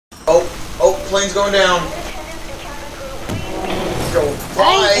plane's going down. Go.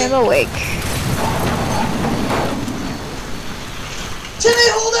 Bye. I am awake. Timmy,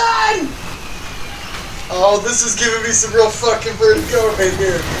 hold on! Oh, this is giving me some real fucking vertigo right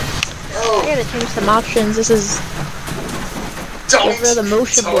here. Oh. I gotta change some options. This is Don't! over the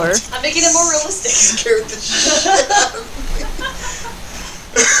motion blur. I'm making it more realistic. Scared the shit out of me.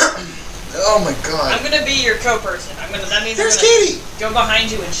 Oh my god. I'm gonna be your co-person. That means There's I'm gonna Katie! go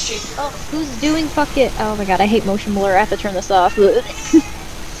behind you and shake you. Oh, who's doing fuck it? Oh my god, I hate motion blur. I have to turn this off. Oh,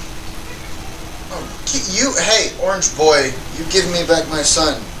 you, hey, orange boy, you give me back my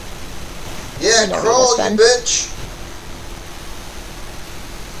son. Yeah, No, crawl, son. you bitch.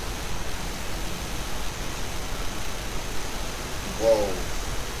 Whoa.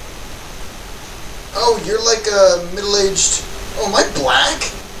 Oh, you're like a middle-aged... Oh, am I black?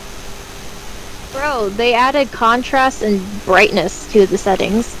 Bro, they added contrast and brightness to the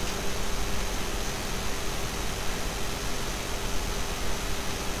settings.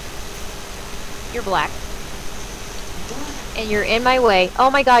 You're black. And you're in my way. Oh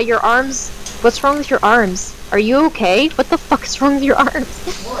my god, your arms... What's wrong with your arms? Are you okay? What the fuck is wrong with your arms?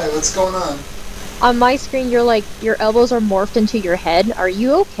 Why? What's going on? On my screen, you're like, your elbows are morphed into your head. Are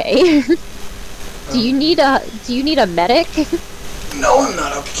you okay? Do you need a medic? No, I'm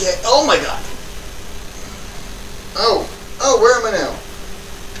not okay. Oh my god. Oh. Oh, where am I now?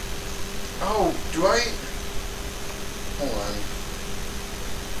 Oh, do I... Hold on.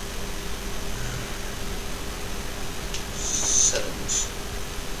 Settings.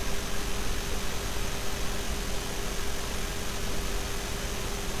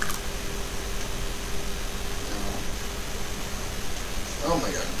 No. Oh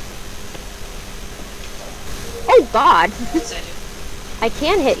my god. Oh god! Yes, I do. I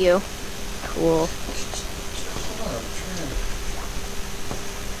can hit you. Cool. Hold on, I'm trying to...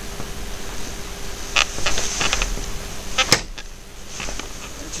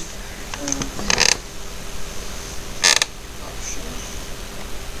 Options.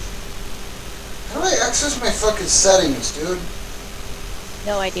 How do I access my fucking settings, dude?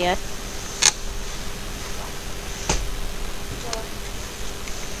 No idea.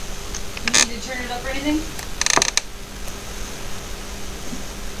 You need to turn it up or anything?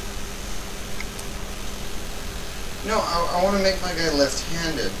 No, I want to make my guy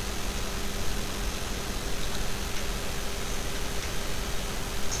left-handed.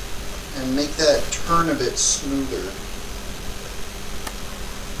 And make that turn a bit smoother.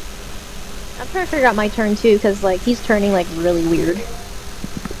 I'm trying to figure out my turn too, because like he's turning like really weird.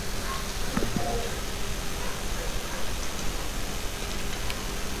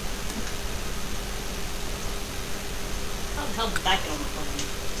 How the hell did that get on the phone?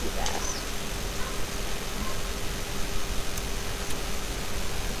 Too fast.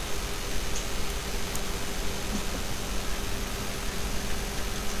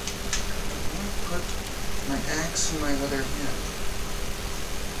 Put my axe in my other hand.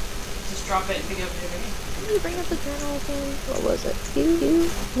 Just drop it and pick it up your hand. Can you bring up the journal again? What was it? You?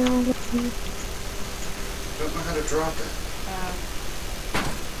 No, let's see. Don't know how to drop it.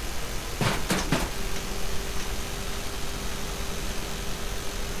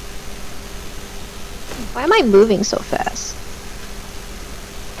 Why am I moving so fast?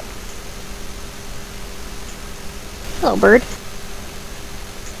 Hello, bird.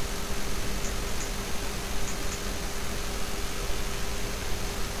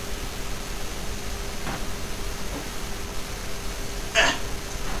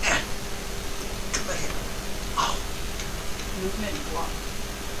 Come back here. Oh, Movement block.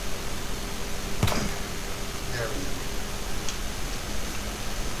 there we go.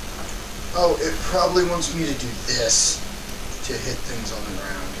 Oh, it probably wants me to do this to hit things on the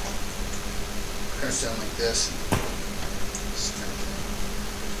ground. Press down like this. This kind of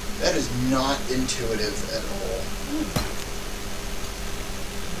thing. That is not intuitive at all.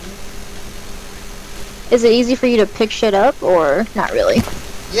 Is it easy for you to pick shit up, or not really?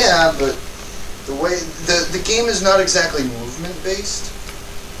 Yeah, but the way the game is not exactly movement based.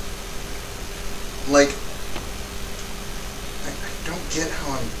 Like, I don't get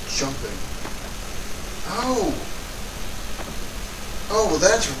how I'm jumping. Oh. Oh, well,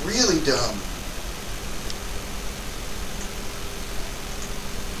 that's really dumb.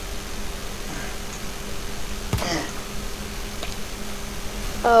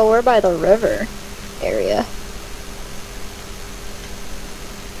 Oh, we're by the river area.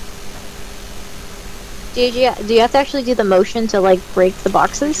 Do you have to actually do the motion to like break the Your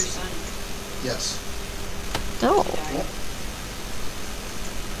boxes? son. Yes. Oh. Died.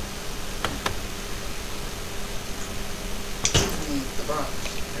 Give me the box.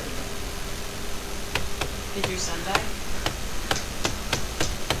 There we go. Did your son die?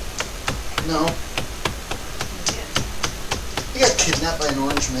 No. Yeah. He got kidnapped by an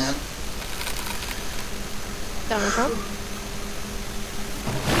orange man. Donald Trump?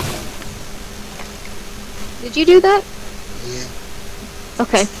 Did you do that? Yeah.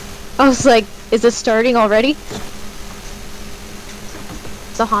 Okay. I was like, is this starting already?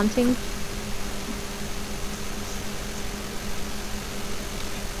 It's a haunting.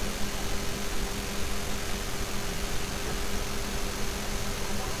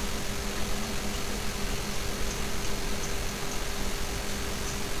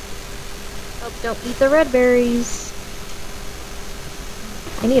 Oh, don't eat the red berries.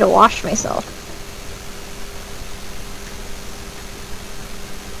 I need to wash myself.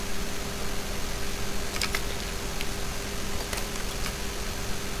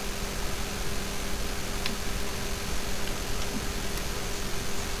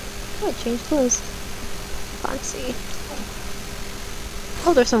 Oh, change clothes. Fancy.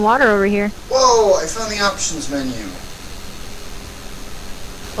 Oh, there's some water over here. Whoa! I found the options menu.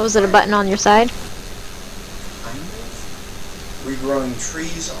 What was it, a button on your side? Kind of. Regrowing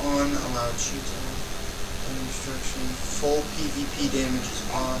trees on, allowed sheets on. Under instruction. Full PvP damage is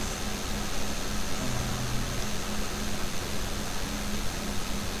off.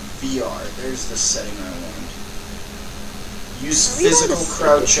 VR. There's the setting I want. Use Are we on physical the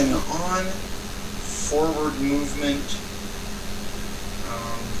crouching on. Forward movement.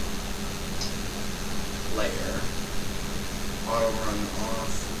 Layer. Auto run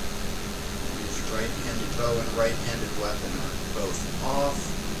off. Use right-handed bow and right-handed weapon are both off.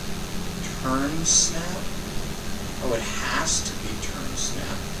 Turn snap. Oh, it has to be turn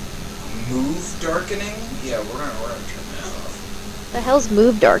snap. Move darkening. Yeah, we're gonna turn that off. The hell's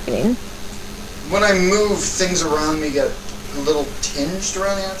move darkening? When I move, things around me get a little tinged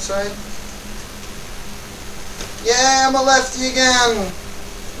around the outside. Yeah, I'm a lefty again.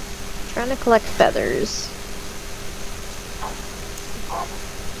 Trying to collect feathers.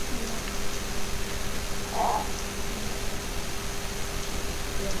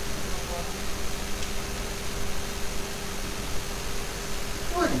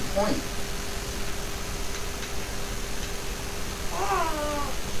 Oh, I can point.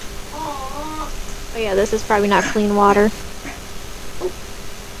 Oh yeah, this is probably not clean water.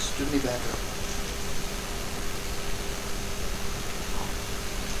 Stood me back up.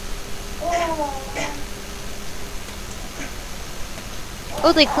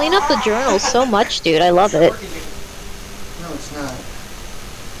 Oh, they clean up the journals so much, dude. I love it. No, it's not.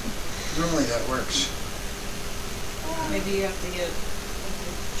 Normally that works. Maybe you have to get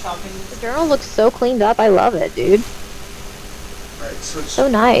chopping. The journal looks so cleaned up. I love it, dude. Right, so it's So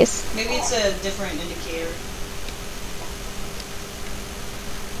nice. Maybe it's a different indicator.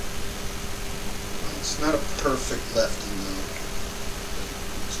 it's not a perfect lefty though.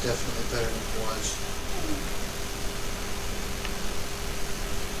 It's definitely better than it was.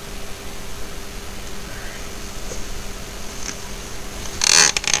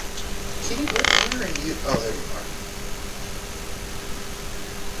 Kitty, where are you? Oh, there you are.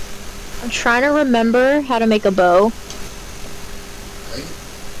 I'm trying to remember how to make a bow. Right?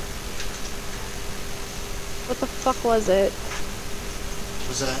 What the fuck was it?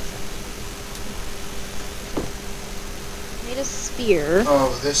 Was that? Made a spear.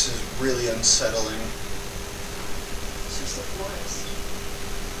 Oh, this is really unsettling. It's just a forest.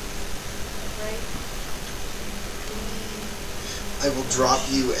 Right? I will drop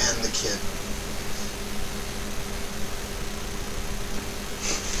you and the kid.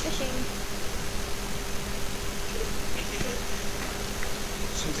 Fishing.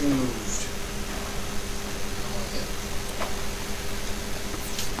 Something moved. Oh,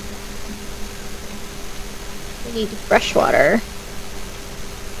 We need fresh water.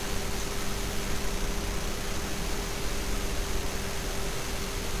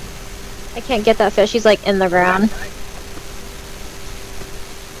 I can't get that fish. He's like in the ground.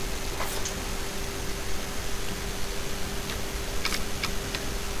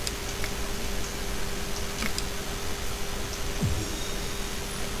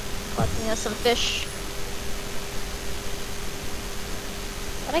 Collecting us some fish.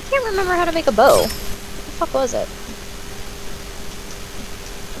 But I can't remember how to make a bow. What the fuck was it?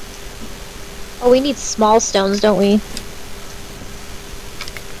 Oh, we need small stones, don't we?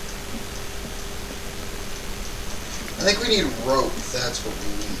 I think we need rope. That's what we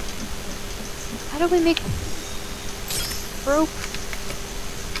need. How do we make rope?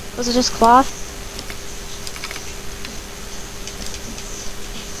 Was it just cloth?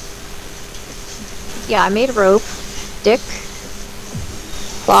 Yeah, I made rope, stick,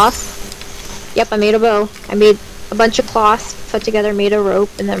 cloth. Yep, I made a bow. I made a bunch of cloth, put together, made a rope,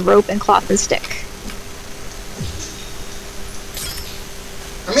 and then rope and cloth and stick.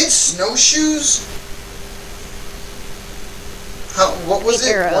 I made snowshoes? How, what was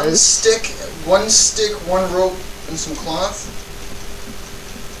it? Arrows. One stick, one rope, and some cloth?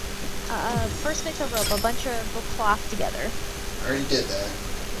 First mix a rope, a bunch of cloth together. I already did that.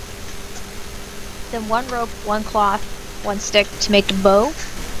 Then one rope, one cloth, one stick to make the bow.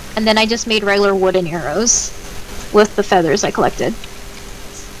 And then I just made regular wooden arrows with the feathers I collected.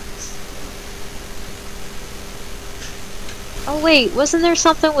 Oh wait, wasn't there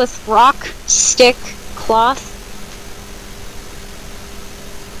something with rock, stick, cloth?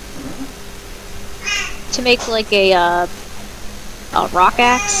 To make like a rock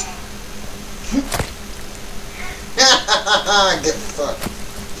axe? Get fucked.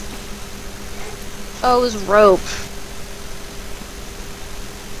 Oh, it was rope.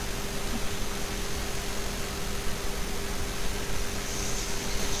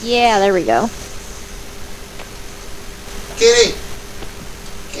 Yeah, there we go. Kitty!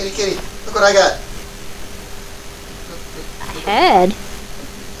 Kitty, kitty. Look what I got. A head?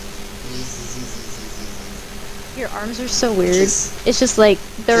 Your arms are so weird. It's just like,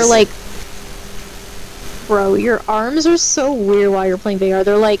 they're like... Bro, your arms are so weird while you're playing VR.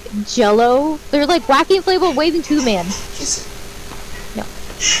 They're like jello. They're like wacky inflatable waving tube man. Kiss it. No.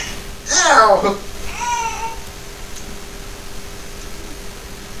 Ow!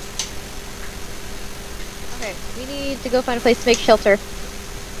 Okay, we need to go find a place to make shelter.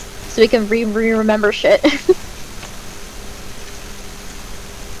 So we can remember shit.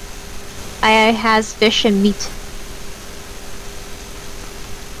 I has fish and meat.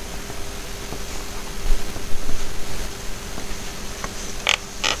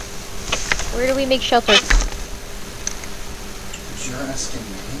 Where do we make shelter? You're asking me?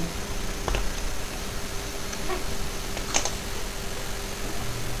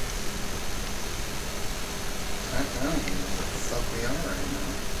 I don't even know where the fuck we are right now.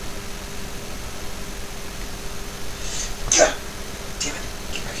 God damn it.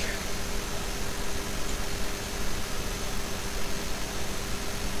 Get right here.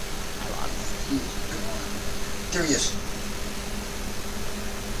 He's gone. There he is.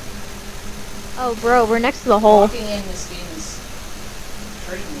 Oh, bro, we're next to the hole. Walking in this game is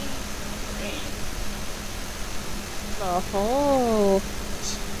hurting me. Brain. The hole.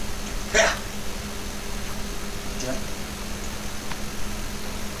 Yeah. Yeah.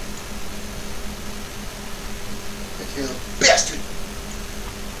 Look here, little bastard.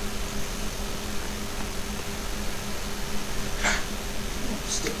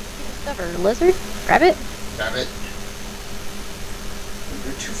 Stick. Discover lizard? Rabbit? Grab it.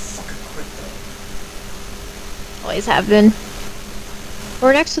 You're too fucking quick, though. Always have been.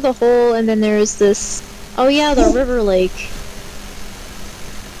 We're next to the hole, and then there's this... Oh yeah, the river lake.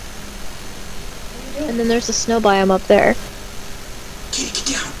 And then there's a snow biome up there. Kitty, get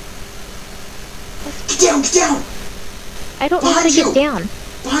down! Get down, get down! I don't know how to Behind you! get down.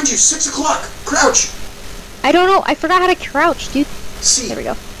 Behind you, 6 o'clock! Crouch! I don't know. I forgot how to crouch, dude. See. There we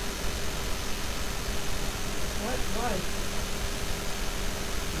go. What? Why?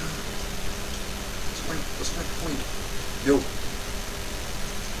 What's my point? Yo.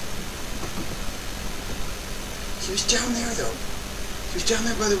 He was down there, though. He was down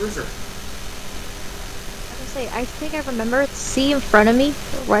there by the river. I think I remember. See in front of me,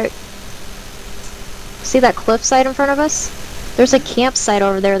 right? See that cliffside in front of us? There's a campsite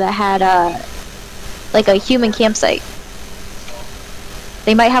over there that had like a human campsite.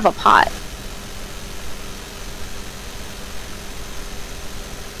 They might have a pot.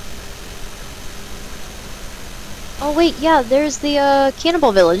 Oh wait, yeah, there's the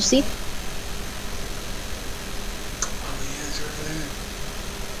cannibal village. See? Oh, yeah, it's over there.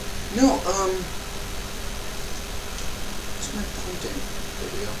 No, what's my pointing? There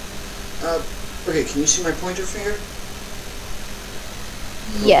we go. Okay, can you see my pointer finger?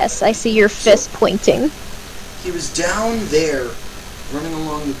 Yes, I see your fist pointing. He was down there, running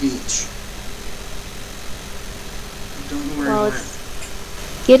along the beach. I don't know where Well, he went.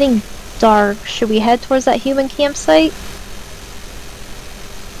 it's getting dark. Should we head towards that human campsite?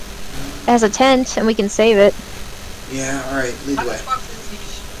 It has a tent, and we can save it. Yeah, alright, lead the way.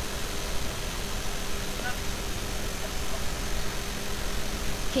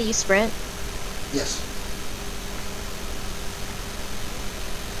 Can you sprint? Yes.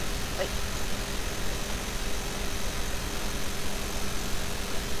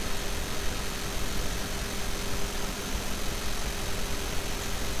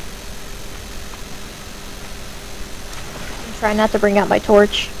 Try not to bring out my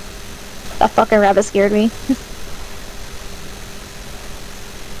torch. That fucking rabbit scared me.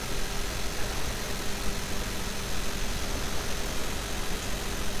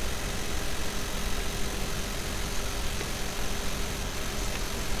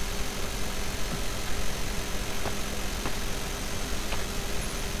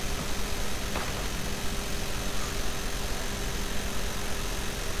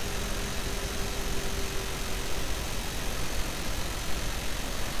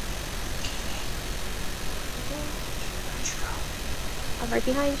 I'm right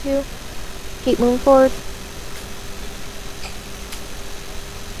behind you. Keep moving forward.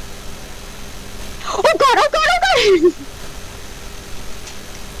 Oh god, oh god, oh god!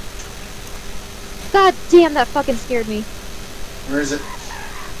 God damn, that fucking scared me. Where is it?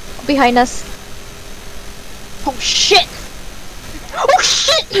 Behind us. Oh shit! Oh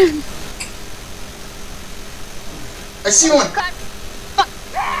shit! I see one! God. Fuck.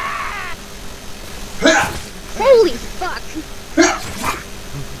 Holy fuck!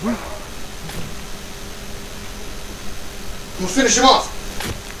 We'll finish him off.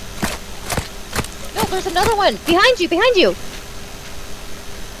 No, there's another one! Behind you, behind you!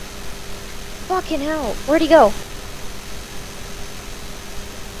 Fucking hell. Where'd he go?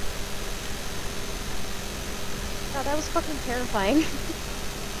 God, that was fucking terrifying.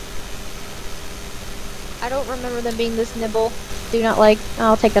 I don't remember them being this nimble. Do not like.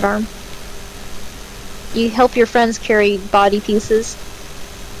 I'll take that arm. You help your friends carry body pieces.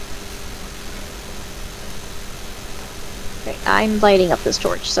 Okay, I'm lighting up this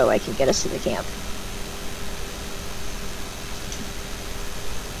torch so I can get us to the camp.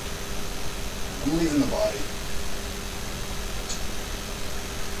 I'm leaving the body.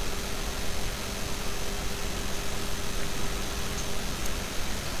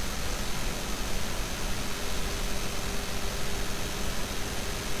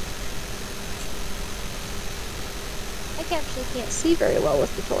 I actually can't see very well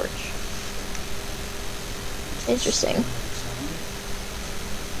with the torch. Interesting.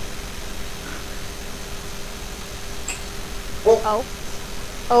 Whoa. Oh.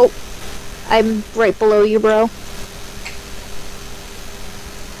 Oh. I'm right below you, bro.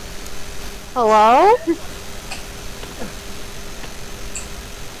 Hello?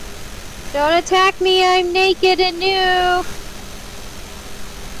 Don't attack me, I'm naked and new!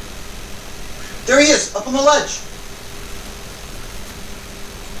 There he is, up on the ledge.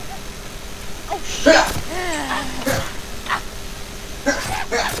 Oh shit!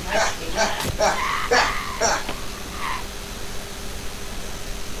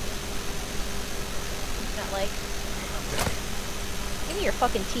 Not like... Give me your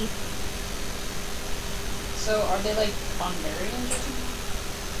fucking teeth. So are they like Bondarians or something?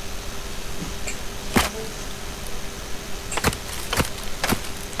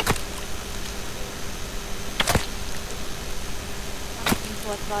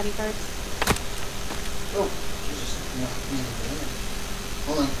 Collect body parts. Oh, Jesus. No,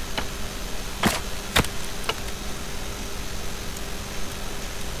 hold on.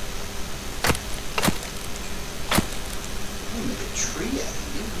 I'm gonna make a tree out of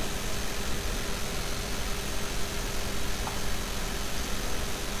you.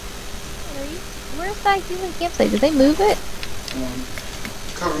 Where's that human campsite? Did they move it?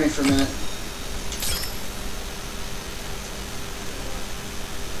 Cover me for a minute.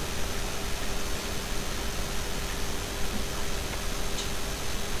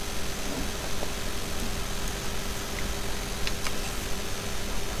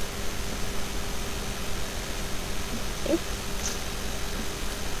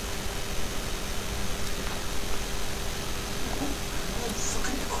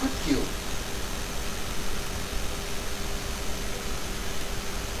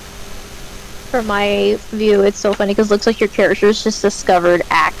 From my view, it's so funny because it looks like your character's just discovered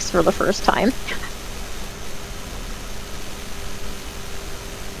Axe for the first time.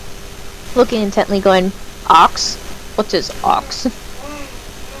 Looking intently, going, Ox? What is Ox?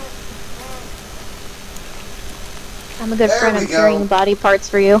 I'm a good friend, I'm carrying body parts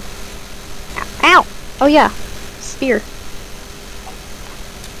for you. Ow! Oh yeah, spear.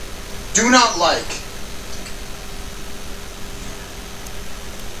 Do not like.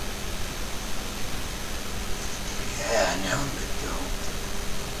 Yeah, now I'm good to go.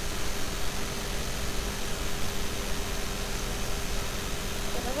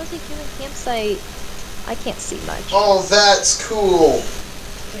 If there was a human campsite, I can't see much. Oh, that's cool.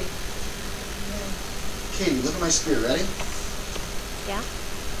 Wait. Katie, look at my spear. Ready? Yeah?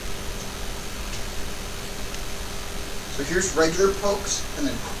 So here's regular pokes, and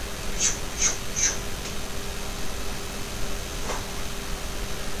then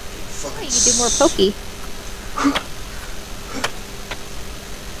fucking. You can do more pokey.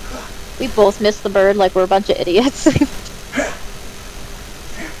 We both missed the bird like we're a bunch of idiots. There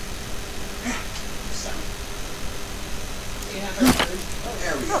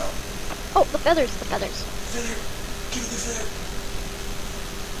we go. Oh, the feathers, the feathers. Feather. Give me the feather.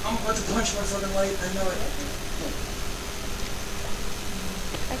 I'm about to punch my fucking light. I know it.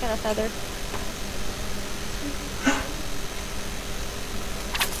 I got a feather.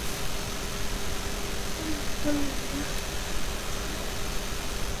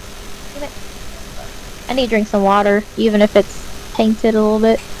 Damn it. I need to drink some water, even if it's tainted a little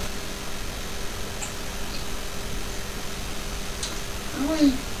bit.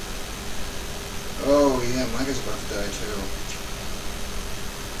 Really? Oh yeah, Micah's about to die too.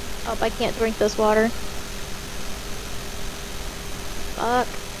 Oh, I can't drink this water. Fuck.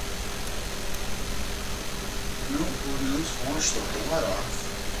 No, we'll at least wash the blood off.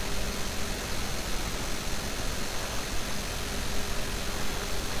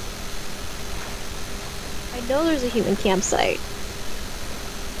 I know there's a human campsite.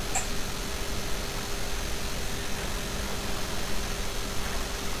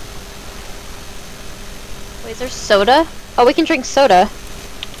 Wait, is there soda? Oh, we can drink soda.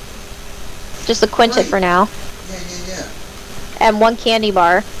 Just to quench it for now. Yeah. And one candy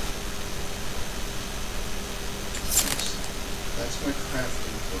bar. That's my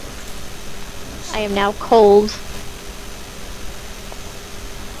crafting book. I am now cold. This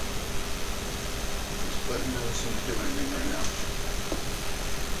button doesn't seem to do anything right now.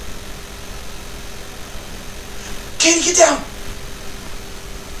 Katie, get down! I'm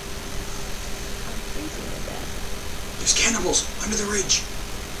freezing to death. There's cannibals under the ridge.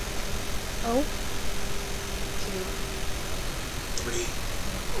 Oh. 3.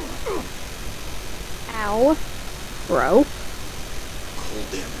 Ow. Bro. Cold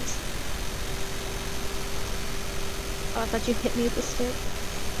damage. Oh, I thought you hit me with the stick.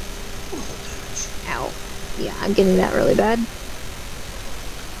 Cold damage. Ow. Yeah, I'm getting that really bad.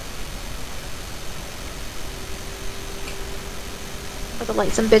 I'm about to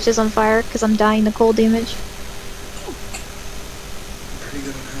light some bitches on fire because I'm dying to cold damage. Pretty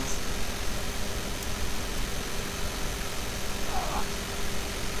good on health.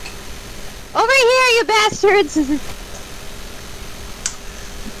 Over here, you bastards! Now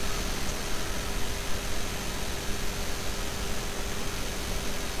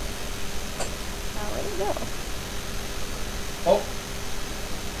let it go. Oh.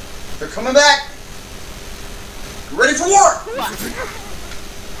 They're coming back! Get ready for war!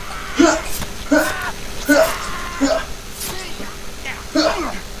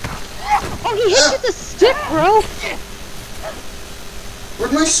 Oh, he hit you with the stick, bro!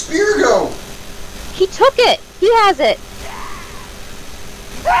 Where'd my spear go? He took it! He has it!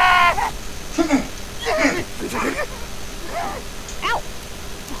 Ow!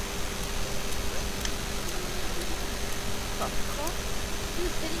 He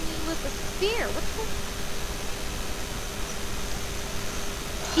was hitting me with a spear. What the?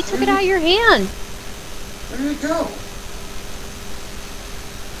 He took it out of your hand. Where did it go?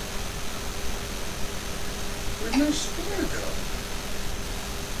 Where'd my spear go?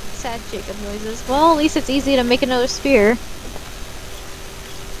 Sad Jacob noises. Well, at least it's easy to make another spear.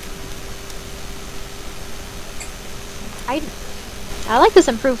 I like this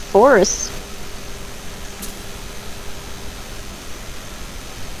improved forest.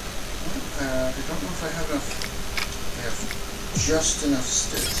 I don't know if I have enough. I have just enough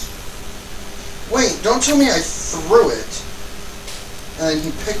sticks. Wait, don't tell me I threw it and then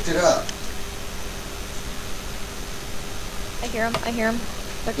he picked it up. I hear him. I hear him.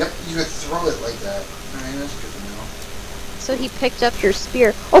 Yep, you could throw it like that. Alright, that's good to know. So he picked up your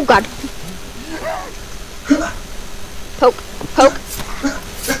spear. Oh god! Poke. Poke.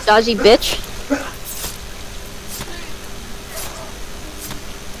 Dodgy bitch.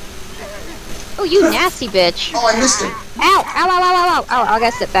 Oh, you nasty bitch. Oh, I missed him. Ow! Ow, ow, ow, ow, ow. Ow, I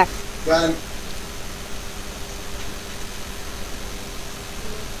gotta sit back. Got him.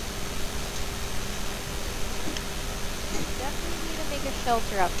 Definitely need to make a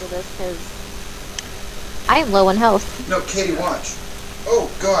shelter after this, because I am low on health. No, Katie, watch. Oh,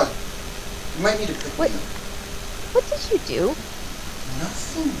 God. You might need to pick What? me up. What did you do?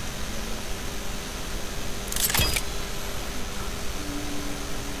 Nothing.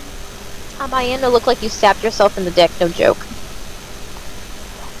 On my end, it looked like you stabbed yourself in the dick, no joke.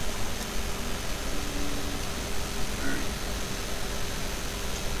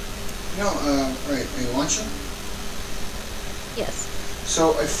 No, alright, are you launching? Yes.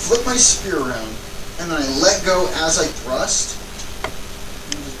 So I flip my spear around, and then I let go as I thrust. And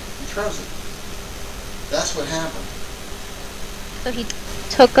just throws it. That's what happened. So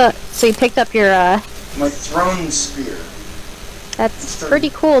he picked up your, My thrown spear. that's pretty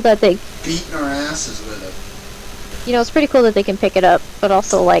cool that they, Beating our asses with it. you know, it's pretty cool that they can pick it up, but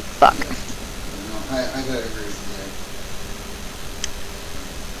also, like, fuck. You know, I gotta agree with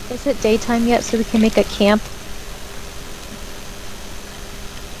you. Is it daytime yet so we can make a camp?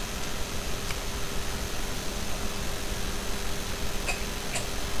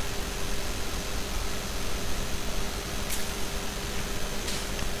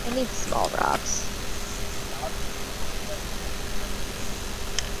 I need small rocks.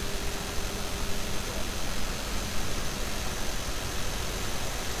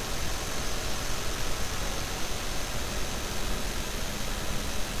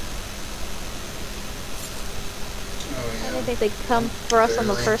 Oh I yeah. don't think they come for us on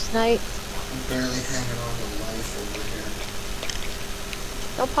the Barely. first night. I'm barely hanging on to life over here.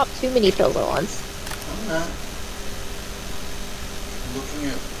 Don't pop too many pills at once. I'm not. Looking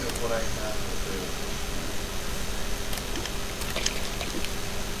at what I have to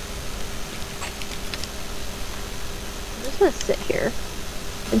I'm just gonna sit here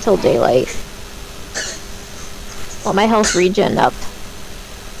until daylight. Well, my health regen up.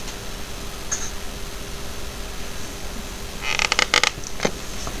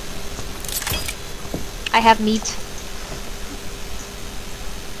 I have meat.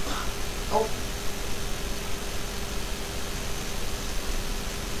 Oh.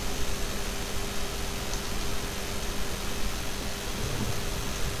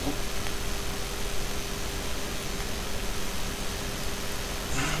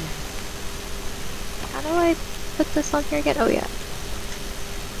 How do I put this on here again? Oh yeah.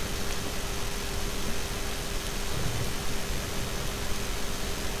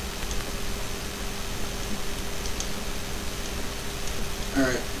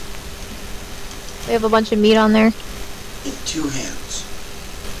 Alright. We have a bunch of meat on there. In 2 hands.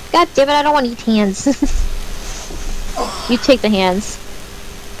 God damn it, I don't want to eat hands. You take the hands.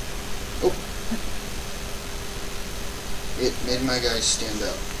 Oh. It made my guys stand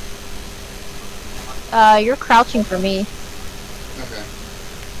up. You're crouching for me. Okay.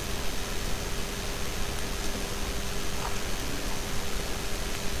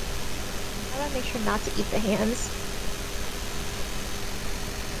 How do I make sure not to eat the hands?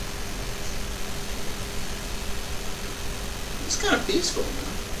 It's kind of peaceful,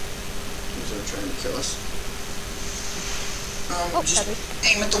 man. These are trying to kill us. Oh, Just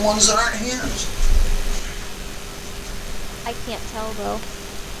feathers. aim at the ones that aren't hands. I can't tell though.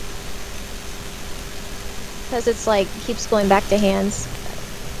 Because it's like, keeps going back to hands.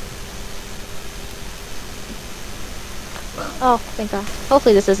 Wow. Oh, thank God.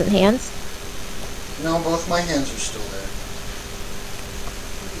 Hopefully this isn't hands. No, both my hands are still there.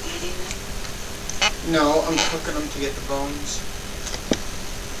 No, I'm cooking them to get the bones.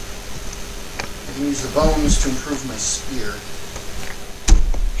 I can use the bones to improve my spear.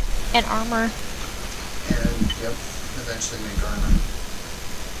 And armor. And, yep, eventually make armor.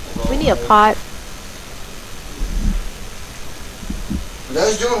 We need a pot. The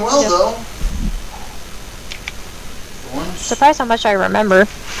guy's doing well, Yep. though. For once. Surprised how much I remember.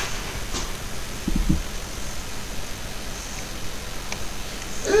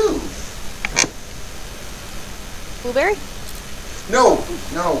 Ooh! Blueberry? No!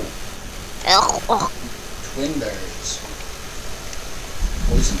 No! Ugh, ugh. Twin berries.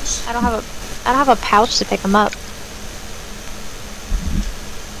 Poisonous. I don't have a pouch to pick them up.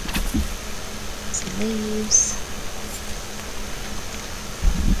 Some leaves.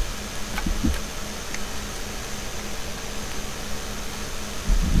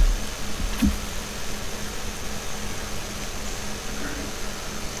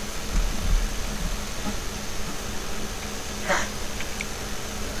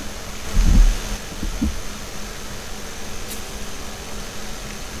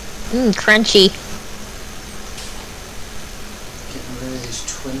 Mmm, crunchy. Getting rid of these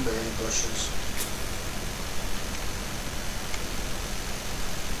twin berry bushes.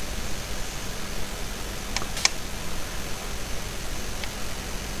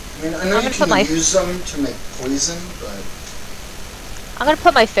 I mean, I know I'm you gonna put can my- use them to make poison, but I'm gonna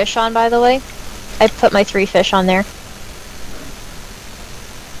put my fish on, by the way. I put my 3 fish on there.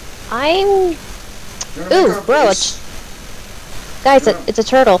 I'm... you wanna make Ooh, our bro, base? Guys, Yeah. it's a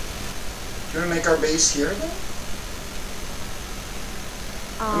turtle. You wanna make our base here, though?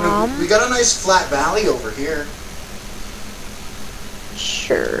 I mean, we got a nice flat valley over here.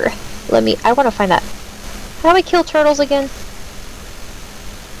 Sure. I wanna find that. How do I kill turtles again?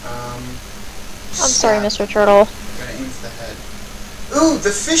 I'm sorry, Stab. Mr. Turtle. Gotta aim for the head. Ooh,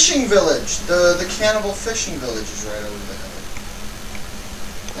 the fishing village. The cannibal fishing village is right over there.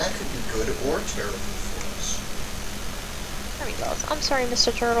 That could be good or terrible for us. There we go. I'm sorry,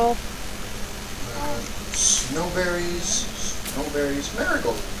 Mr. Turtle. Snowberries,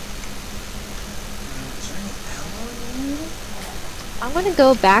 marigold. Is there any aloe? I'm gonna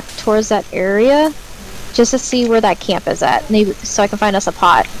go back towards that area just to see where that camp is at. Maybe so I can find us a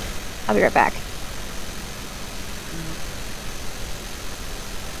pot. I'll be right back.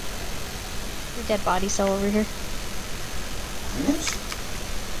 A dead body cell over here. Yes?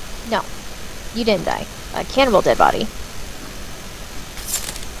 No, you didn't die. A cannibal dead body.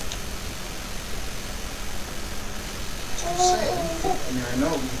 I'm saying. I mean, I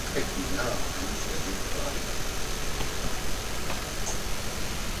know you picked me up.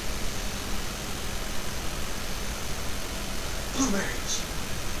 Blueberries.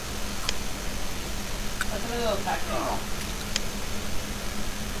 That's a little pack. Oh.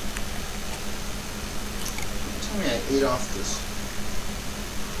 Tell me I ate off this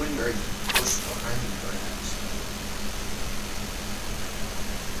Quinberry bush behind me, perhaps.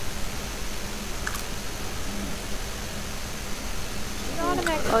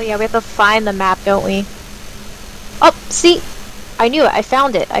 Oh yeah, we have to find the map, don't we? Oh, see? I knew it. I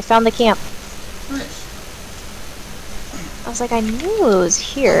found it. I found the camp. Nice. I was like, I knew it was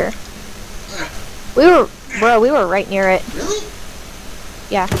here. We were right near it. Really?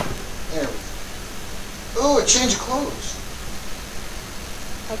 Yeah. There we go. Oh, a change of clothes.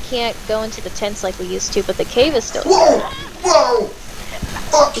 I can't go into the tents like we used to, but the cave is still Whoa! there. Whoa!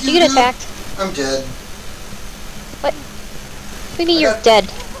 Fuck Did you get dude. attacked? I'm dead. What? What do you mean you're dead?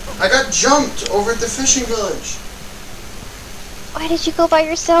 I got jumped over at the fishing village. Why did you go by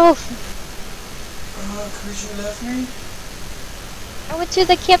yourself? Cause you left me? I went to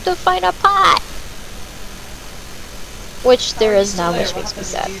the camp to find a pot. Which there is now, which makes me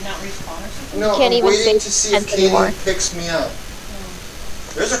sad. Did you not respawn or something? No, can't I'm even waiting say to see if tent anymore. Katie picks me up.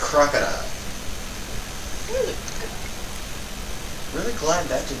 There's a crocodile. Really glad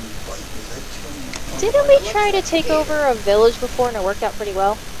that didn't bite me. That killed me. Didn't we try to take over a village before and it worked out pretty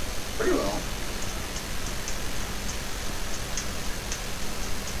well? Pretty well.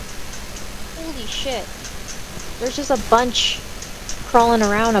 Holy shit. There's just a bunch crawling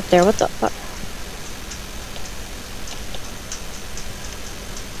around up there. What the fuck?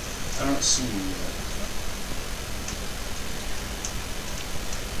 I don't see you yet.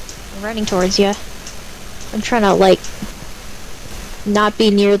 I'm running towards you. I'm trying to, like, not be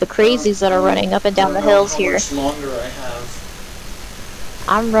near the crazies that are running up and down the hills here. How much longer I have?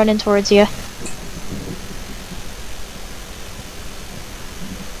 I'm running towards you.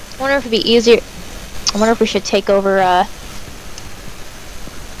 I wonder if it'd be easier. I wonder if we should take over a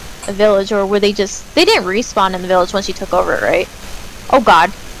village, or were they just... They didn't respawn in the village once you took over it, right? Oh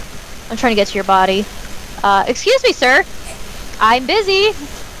god. I'm trying to get to your body. Excuse me, sir. I'm busy.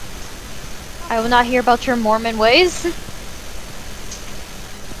 I will not hear about your Mormon ways.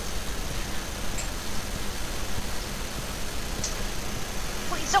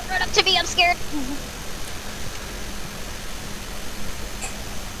 Please don't run up to me, I'm scared. I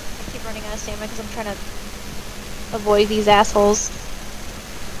keep running out of stamina because I'm trying to avoid these assholes.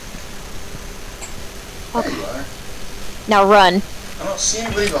 There you are. Now run. I don't see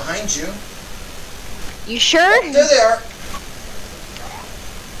anybody behind you. You sure? Oh, there they are.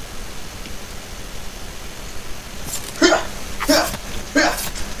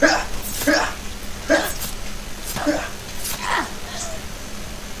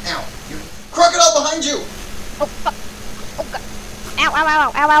 Ow. You crocodile behind you. Oh, fuck. Oh, God. Ow, ow,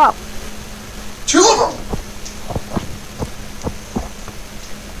 ow, ow, ow, ow. Two of them.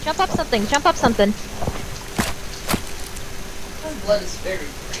 Jump up something, jump up something. My blood is very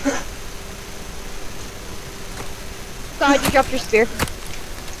green. God, you dropped your spear.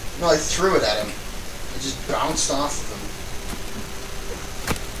 No, I threw it at him. It just bounced off of him.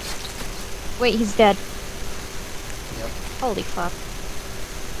 Wait, he's dead. Yep. Holy fuck.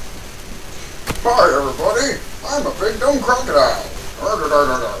 Hi, everybody. I'm a big dumb crocodile.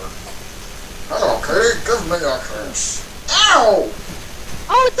 Hello, Katie. Give me a kiss. Ow!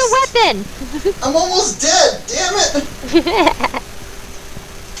 Oh, it's a weapon! I'm almost dead. Damn it!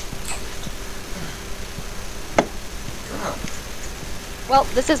 God. Well,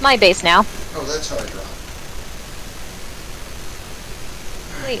 this is my base now. Oh, that's how I drop.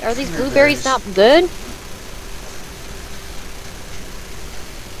 Wait, are these Come here, blueberries berries. not good?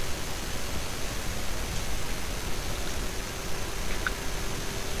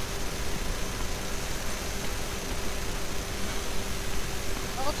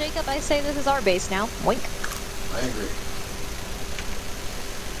 Well, Jacob, I say this is our base now. Wink. I agree.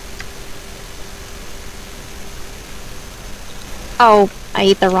 Oh, I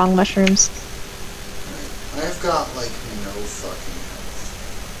ate the wrong mushrooms. Right. I've got like no fucking health.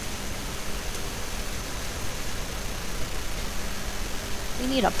 We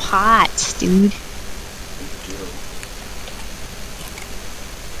need a pot, dude. Big deal.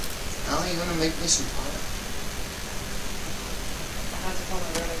 Allie, you wanna make me some pot? I have to call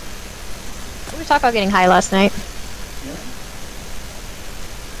my brother. We were talking about getting high last night. Yeah.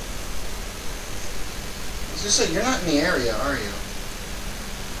 I was just say, you're not in the area, are you?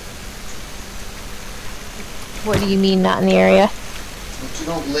 What do you mean not in the area? Like, you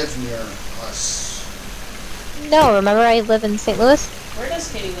don't live near us. No, remember I live in St. Louis? Where does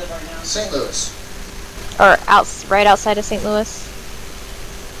Katie live right now? St. Louis. Or right outside of St. Louis.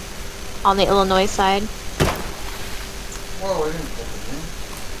 On the Illinois side. Whoa, I didn't put it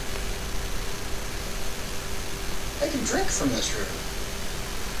in. I can drink from this river.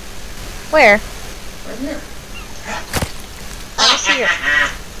 Where? Right here. I don't see it.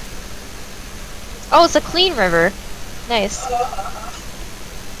 Oh, it's a clean river. Nice.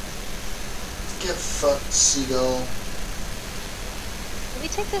 Get fucked, seagull. Can we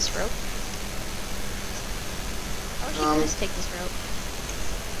take this rope? I wish you could just take this rope.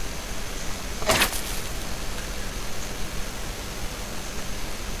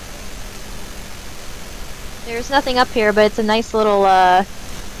 There's nothing up here, but it's a nice little,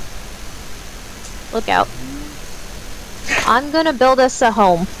 lookout. I'm gonna build us a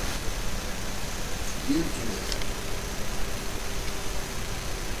home. You do it.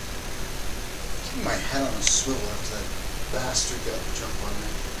 Keep my head on a swivel after that bastard got to jump on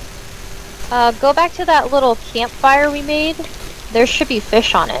me. Go back to that little campfire we made. There should be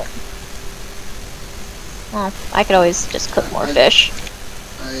fish on it. Well, I could always just cook more fish.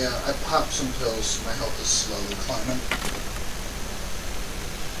 I popped some pills. My health is slowly climbing.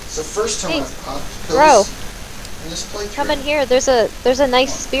 It's the first time Hey, I've popped pills bro. in this playthrough. Come in here. There's a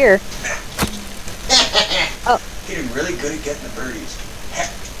nice spear. Oh. Getting really good at getting the birdies.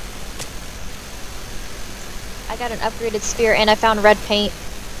 I got an upgraded spear and I found red paint.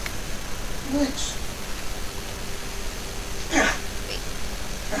 Nice.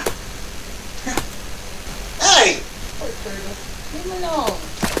 Hey! Poor turtle. Leave him alone.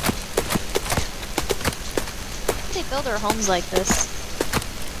 How do they build their homes like this?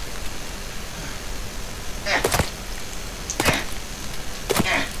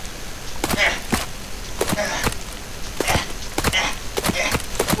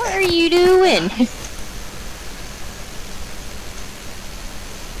 What are you doing?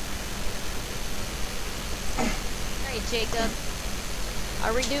 Alright, Jacob.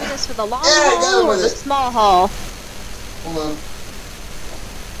 Are we doing this for the long Yeah, I got haul him or with the it. small haul? Hold on.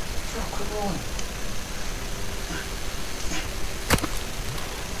 Quit rolling.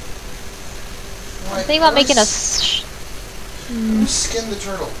 I'm thinking about making a Skin the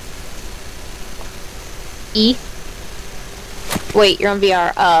turtle. E. Wait, you're on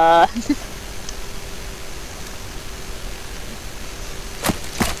VR.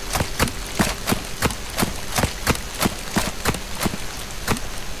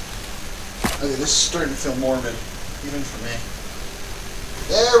 Okay, this is starting to feel morbid, even for me.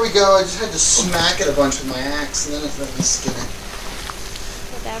 There we go. I just had to smack it a bunch with my axe, and then it let me skin it.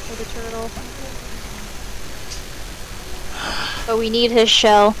 Go back for the turtle. But we need his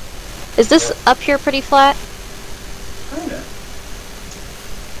shell. Is this up here pretty flat? Kinda.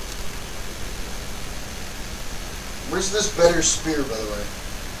 Where's this better spear, by the way?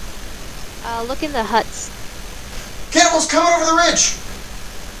 Look in the huts. Cannibals coming over the ridge!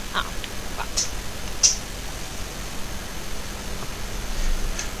 Oh, fuck.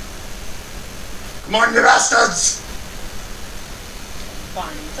 Come on, you bastards!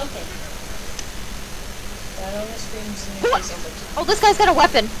 Fine, it's okay. That always screams in your face all the time. Oh, this guy's got a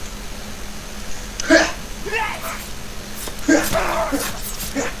weapon.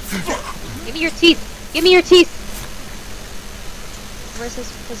 Give me your teeth. Give me your teeth. Where's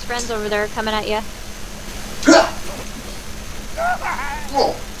his friends over there coming at you?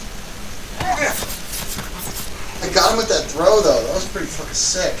 Whoa. I got him with that throw, though. That was pretty fucking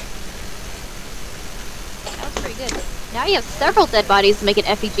sick. That was pretty good. Now you have several dead bodies to make an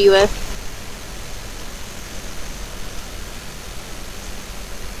effigy with.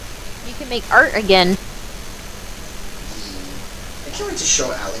 You can make art again. I can't wait to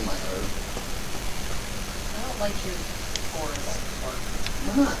show Allie my art. I don't like your forest part.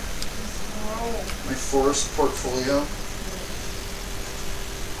 Why not? No. My forest portfolio.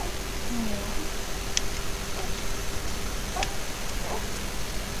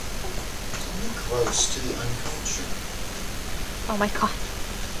 Close to the uncultured. Oh my god.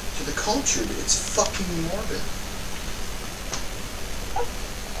 To the cultured, it's fucking morbid.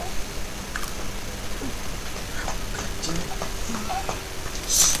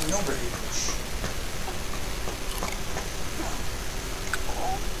 Nobody.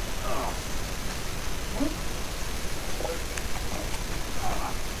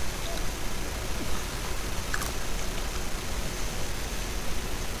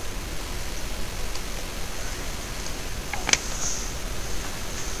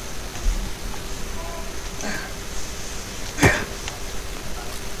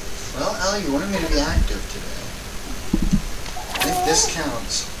 Well, Ellie, you wanted me to be active today. I think this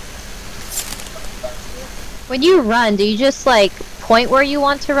counts. When you run, do you just like point where you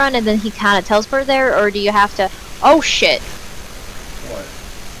want to run and then he kind of teleports there, or do you have to? Oh shit! What?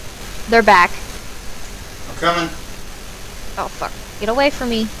 They're back. I'm coming. Oh fuck! Get away from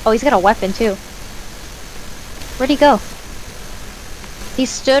me! Oh, he's got a weapon too. Where'd he go? He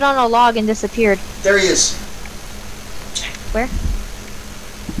stood on a log and disappeared. There he is. Where?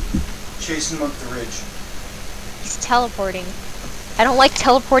 Chasing him up the ridge. He's teleporting. I don't like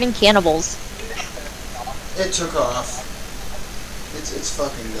teleporting cannibals. It took off. It's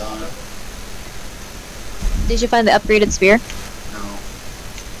fucking gone. Did you find the upgraded spear? No.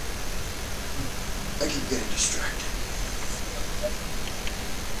 I keep getting distracted.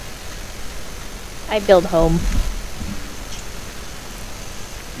 I build home.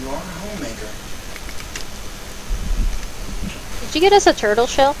 You are a homemaker. Did you get us a turtle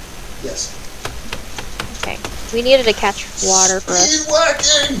shell? Yes. Okay. We needed to catch water for us. Speed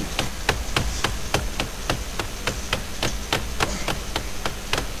walking!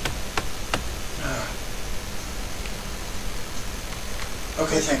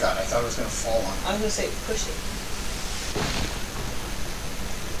 Okay, thank God. I thought it was gonna fall on me. I was gonna say push it.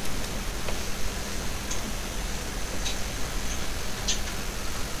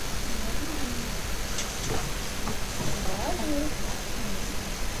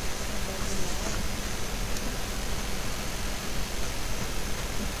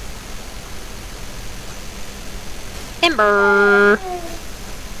 Ember.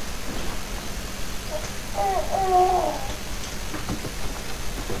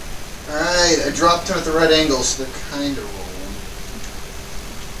 Alright, I dropped him at the right angle, so they're kind of rolling.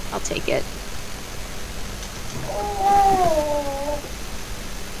 I'll take it.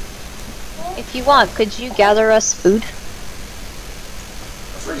 If you want, could you gather us food?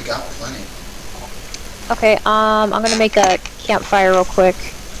 I've already got plenty. Okay, I'm gonna make a campfire real quick.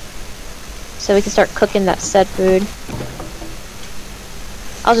 So we can start cooking that said food.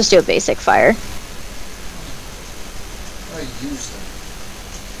 I'll just do a basic fire. I use them.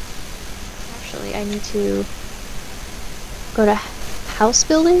 Actually, I need to go to house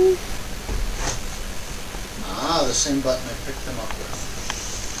building. Ah, the same button I picked them up with.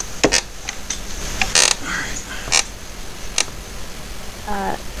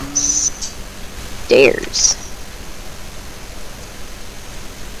 Stairs.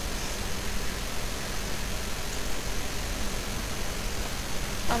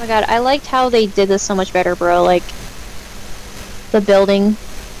 Oh my god, I liked how they did this so much better, bro. Like, the building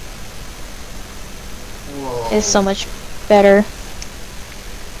Whoa. is so much better.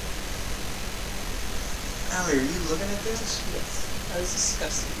 Allie, are you looking at this? Yes. That was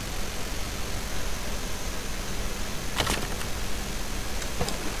disgusting.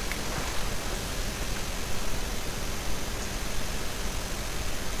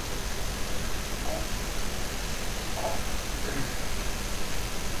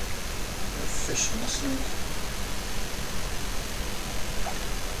 Fish in this thing.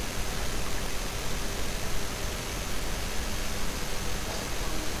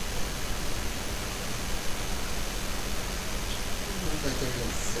 Looks like they're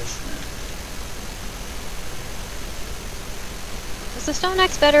getting fish now. Is the stone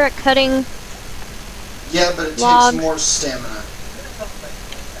axe better at cutting? Yeah, but it Logs. takes more stamina.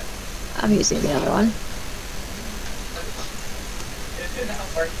 I'm using the other one.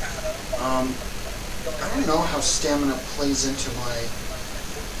 I don't know how stamina plays into my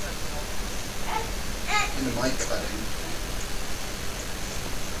cutting.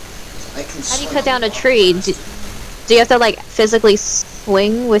 I can How do you swing cut down a lot tree? faster. Do you have to like physically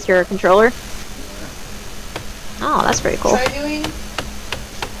swing with your controller? Yeah. Oh, that's pretty cool. Try doing.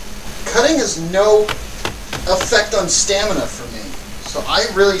 Cutting has no effect on stamina for me, so I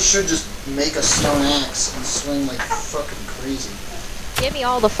really should just make a stone axe and swing like fucking crazy. Give me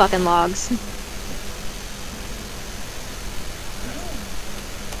all the fucking logs.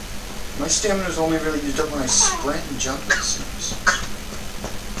 My stamina is only really used up when I sprint and jump, it seems.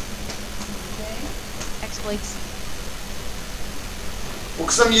 Exploits. Well,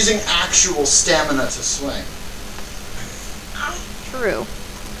 because I'm using actual stamina to swing. True.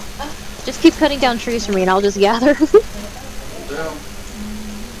 Just keep cutting down trees for me and I'll just gather. Will do.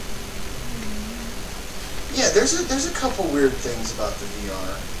 there's a couple weird things about the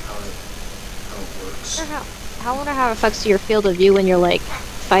VR, how it works. I wonder how it affects your field of view when you're like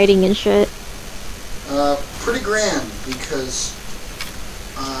fighting and shit. Pretty grand because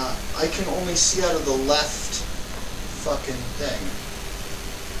I can only see out of the left fucking thing.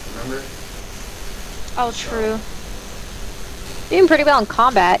 Remember? Oh, true. You're doing pretty well in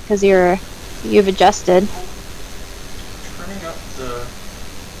combat because you've adjusted. Turning up the.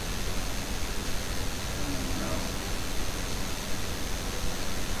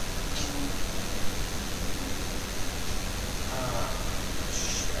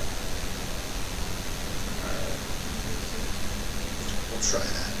 Try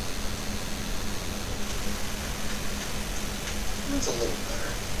that. That's a little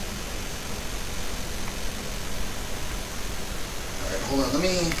better. Alright, hold on, let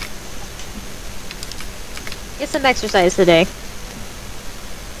me... Get some exercise today.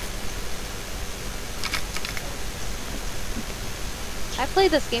 I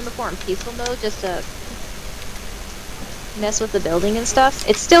played this game before in peaceful mode just to mess with the building and stuff.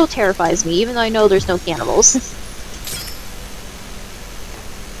 It still terrifies me, even though I know there's no cannibals.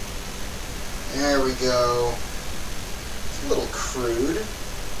 There we go. It's a little crude,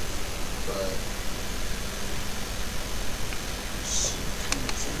 but...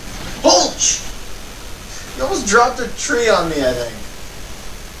 Hulch! You almost dropped a tree on me, I think.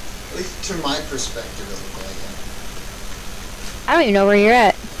 At least to my perspective, it looked like it. I don't even know where you're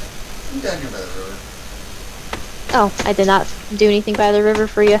at. I'm down here by the river. Oh, I did not do anything by the river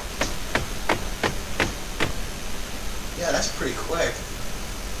for you. Yeah, that's pretty quick.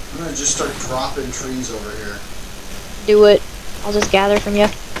 I'm gonna just start dropping trees over here. Do it. I'll just gather from you.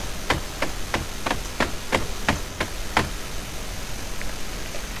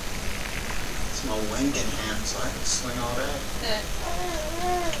 It's my winking hand, so I can swing all day.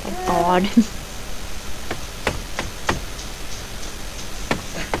 Oh god.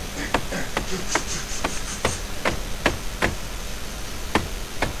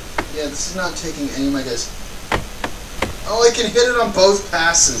 Yeah, this is not taking any of my guys. Oh, I can hit it on both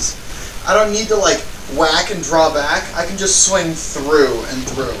passes. I don't need to, like, whack and draw back. I can just swing through and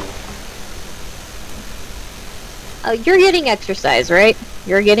through. You're getting exercise, right?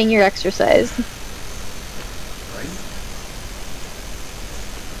 You're getting your exercise. Right?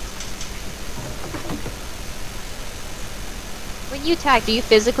 When you attack, do you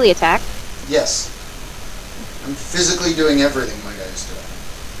physically attack? Yes. I'm physically doing everything my guys do.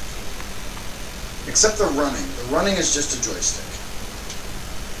 Except the running. The running is just a joystick.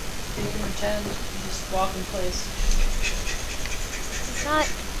 You can pretend you just walk in place. It's not...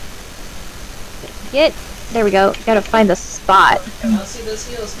 Get... There we go. Gotta find the spot. I'll see those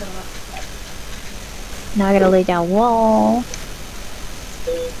heels coming up. Now I gotta lay down wall.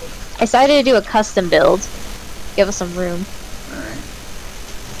 I decided to do a custom build. Give us some room. Alright.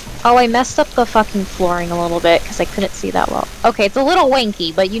 Oh, I messed up the fucking flooring a little bit because I couldn't see that well. Okay, it's a little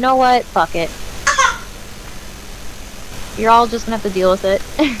wanky, but you know what? Fuck it. You're all just gonna have to deal with it.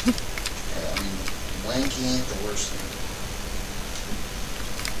 Yeah, I mean, wanky ain't the worst thing.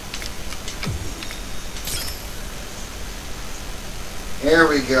 There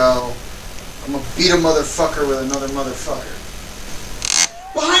we go. I'm gonna beat a motherfucker with another motherfucker.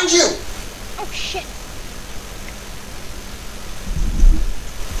 Behind you! Oh shit!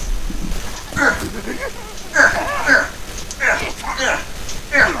 I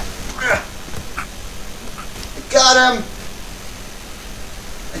got him!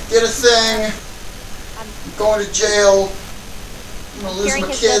 I did a thing! I'm going to jail. I'm gonna lose Carrying my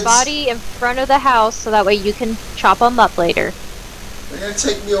his kids. dead body in front of the house so that way you can chop them up later. They're gonna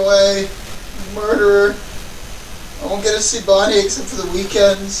take me away. Murderer. I won't get to see Bonnie except for the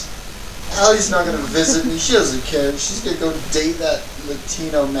weekends. Allie's not gonna visit me. She doesn't care. She's gonna go date that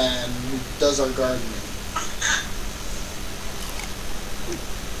Latino man who does our gardening.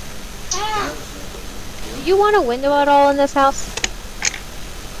 Do you want a window at all in this house?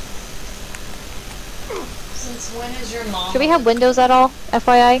 Since when is your mom? Should we have windows at all,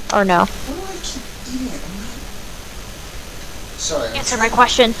 FYI, or no? Why do I keep eating it? Sorry. Answer my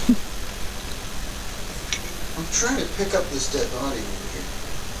question. I'm trying to pick up this dead body over here.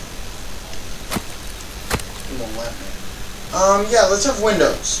 He won't let me. Yeah, let's have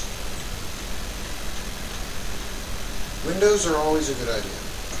windows. Windows are always a good idea.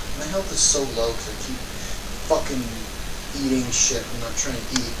 My health is so low because I keep fucking eating shit I'm not trying to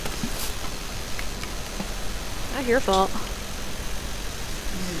eat. Not your fault.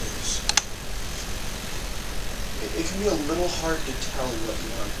 It is. It can be a little hard to tell what you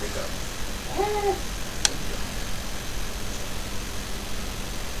want to pick up.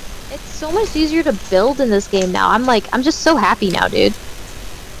 It's so much easier to build in this game now. I'm just so happy now, dude.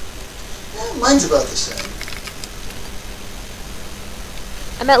 Yeah, mine's about the same.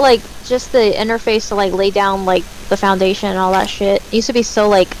 I meant like just the interface to like lay down like the foundation and all that shit. It used to be so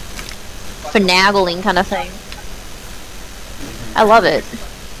like finagling kind of thing. I love it.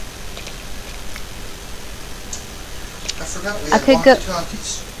 I forgot we I had could go-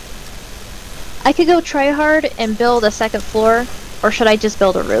 walkie-talkies. I could go try hard and build a second floor, or should I just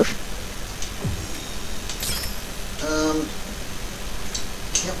build a roof?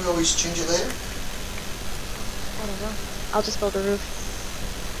 Can't we always change it later? I don't know. I'll just build a roof.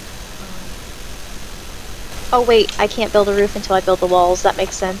 Oh wait, I can't build a roof until I build the walls. That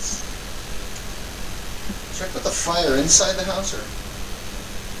makes sense. Should I put the fire inside the house, or?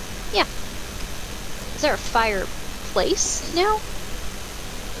 Is there a fireplace now?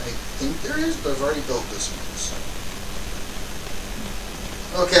 I think there is, but I've already built this one, so.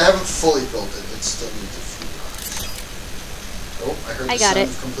 Okay, I haven't fully built it. It still needs a few rocks. Oh, I heard I the got sound it.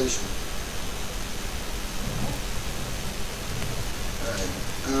 of completion.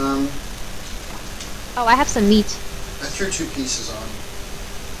 Alright, Oh, I have some meat. I threw 2 pieces on.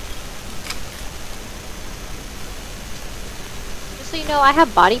 Just so you know, I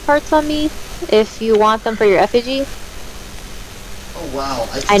have body parts on me. If you want them for your effigy. Oh wow,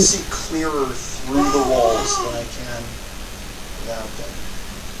 I can see clearer through the walls than I can without them.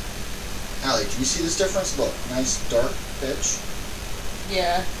 Allie, do you see this difference? Look, nice dark pitch.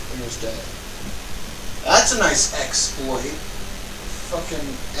 Yeah. Clear as day. That's a nice exploit. Fucking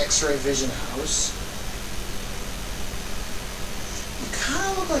X-ray vision house. You kind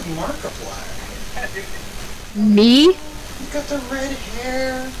of look like Markiplier. Me? You got the red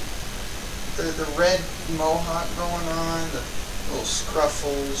hair, the red mohawk going on, the little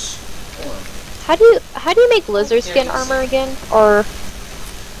scruffles. Hold on. How do you make lizard skin armor again? Or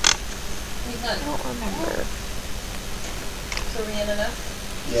He's I not don't remember. Korean enough.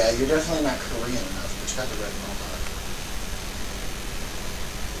 Yeah, you're definitely not Korean enough, but you got the red mohawk.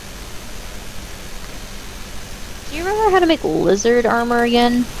 Do you remember how to make lizard armor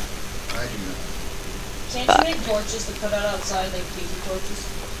again? I do not. Can't Fuck. you make torches to put out outside, like tiki torches?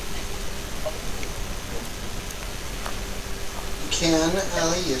 You can,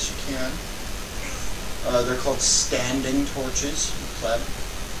 Ellie, yes you can. They're called standing torches, you pleb.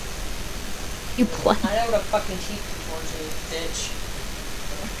 You play. I know what a fucking tiki torch is, bitch.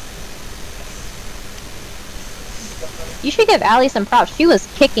 You should give Allie some props. She was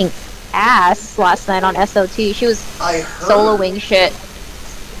kicking ass last night on SOT. She was I heard. soloing shit.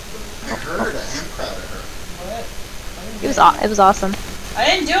 I heard. I am proud of her. What? It was awesome. I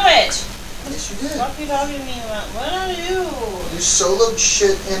didn't do it! Yes, you did. What are you talking to me about? What did I do? You soloed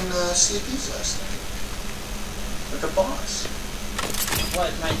shit in CPs last night. Like a boss.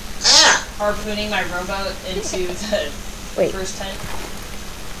 What, my Ah! harpooning my rowboat into the Wait. first tent?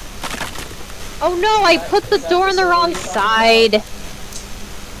 Oh no, I put the door on the wrong side.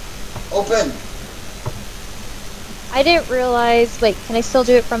 Open! I didn't realize. Wait, can I still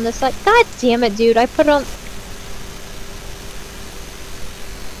do it from this side? God damn it, dude. I put it on.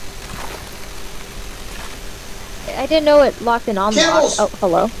 I didn't know it locked and unlocked. Camels! Oh,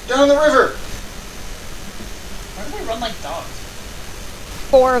 hello. Down the river! Why do they run like dogs?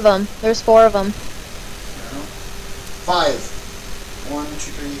 4 of them. There's 4 of them. No. 5. 1, 2,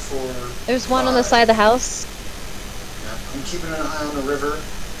 3, 4. There's one on the 5. side of the house. Yeah. I'm keeping an eye on the river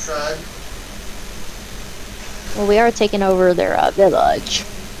tribe. Well, we are taking over their village.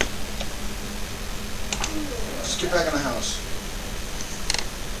 Just get back in the house.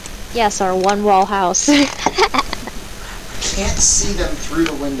 Yes, our one-wall house. Can't see them through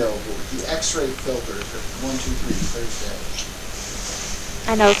the window with the X-ray filter. 1, 2, 3, Thursday.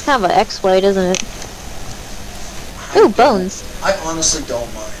 I know, it's kind of an exploit, isn't it? Ooh, bones. I honestly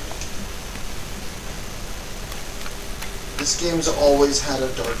don't mind. This game's always had a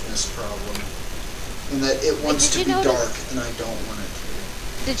darkness problem. In that it wants did to you be notice- dark, and I don't want it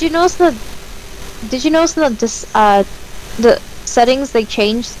to. Did you notice the settings, they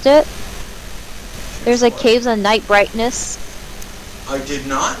changed it? There's like What? caves and night brightness, I did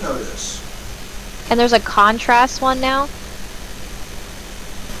not notice. and there's a contrast one now.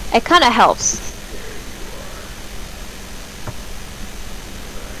 It kind of helps.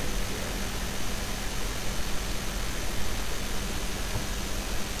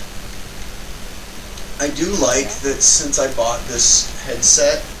 I do like that since I bought this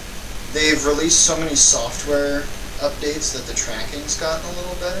headset, they've released so many software updates that the tracking's gotten a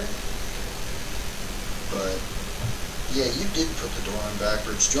little better. But, yeah, you did put the door on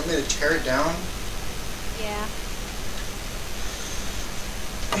backwards. Do you want me to tear it down? Yeah.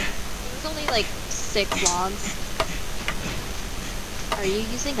 There's only like 6 logs. Are you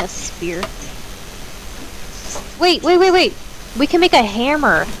using a spear? Wait. We can make a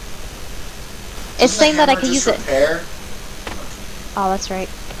hammer. It's saying that I can use it. Repair? Oh, that's right.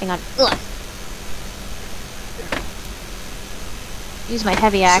 Hang on. Ugh. Use my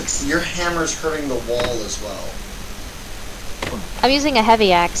heavy axe. So your hammer's hurting the wall as well. I'm using a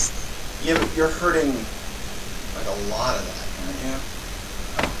heavy axe. Yeah, but you're hurting like a lot of that, aren't you?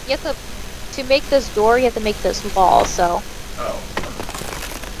 You have to make this door, you have to make this wall, so. Oh.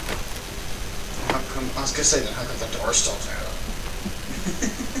 How come, I was gonna say then, how come the door still there?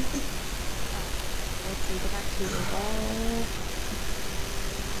 Let's see, go back to the wall.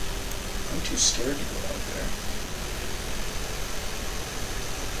 I'm too scared to go out there.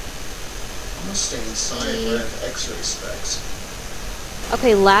 I'm gonna stay inside where I have X-ray specs.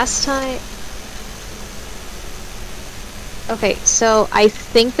 Okay, last time. Okay, so I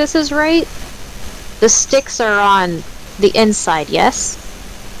think this is right. The sticks are on the inside, yes?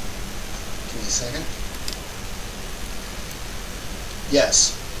 Give me a second.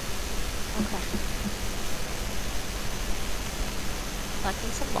 Yes. Okay.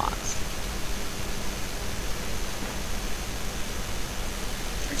 Collecting some logs.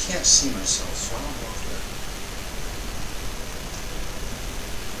 I can't see myself, so I don't know if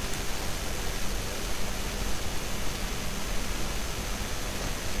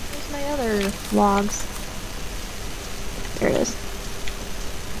Where's my other logs? There it is.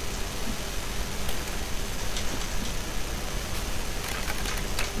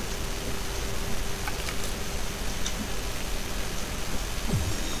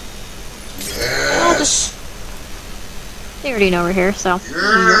 Yes! They already know we're here, so.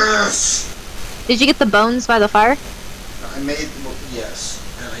 Yes! Did you get the bones by the fire? I made, well, yes,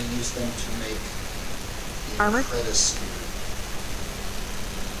 and I used them to make the Armor? Cretus spear.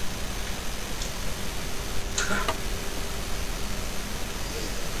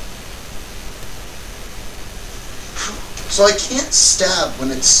 So I can't stab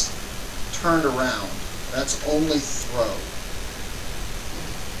when it's turned around. That's only throw.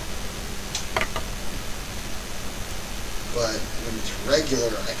 But when it's regular,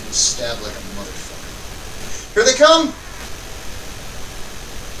 I can stab like a motherfucker. Here they come!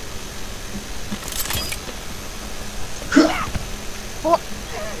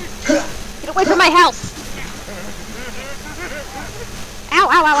 Get away from my house! Ow,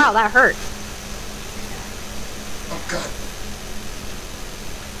 ow, ow, ow, that hurt. Oh god.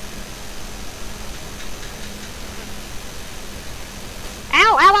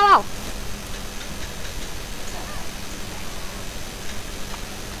 Ow, ow, ow, ow!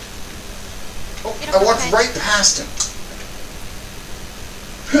 Oh, You I don't walked okay. right past him.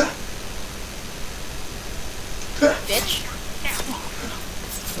 Bitch.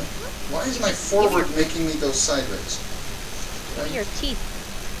 Why is my forward making me go sideways? Give me your teeth.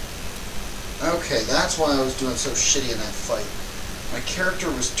 Okay, that's why I was doing so shitty in that fight. My character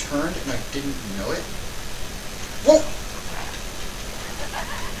was turned and I didn't know it. Whoa!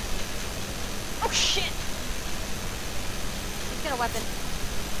 Oh shit! He's got a weapon.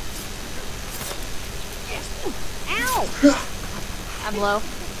 Ow! I'm low.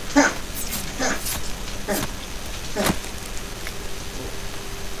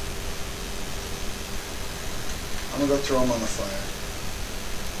 I'm gonna go throw him on the fire.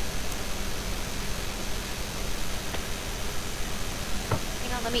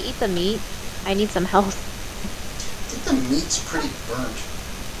 Hang on, let me eat the meat. I need some health. I think the meat's pretty burnt.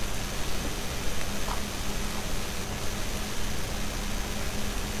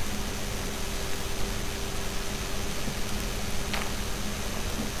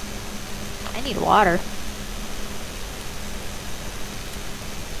 I need water.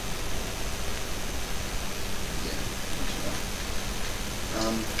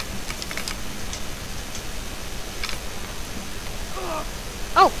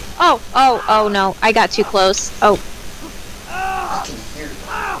 Oh no, I got too close. Oh, I can hear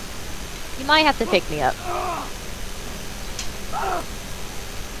that. you might have to pick me up.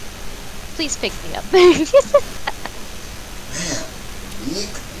 Please pick me up. Man, weak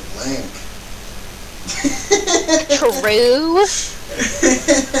link. True.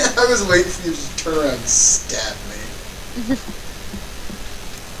 I was waiting for you to just turn around and stab me.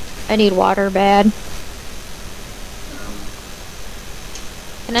 I need water bad.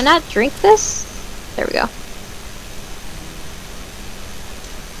 Can I not drink this? There we go.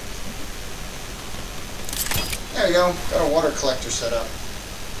 There you go. Got a water collector set up.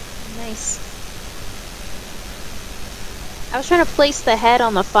 Nice. I was trying to place the head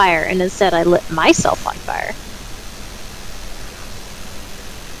on the fire, and instead I lit myself on fire.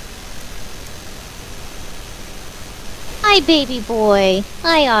 Hi, baby boy.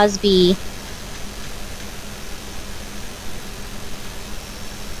 Hi, Osby.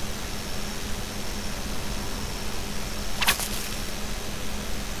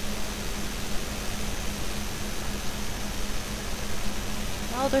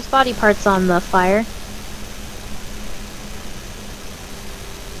 Oh, there's body parts on the fire.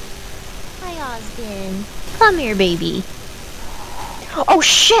 Hi, Osbin. Come here, baby. Oh,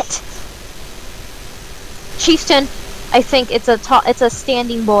 shit! Chieftain, I think it's a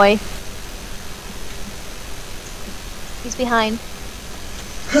standing boy. He's behind.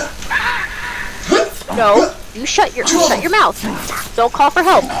 No, you shut your mouth. Don't call for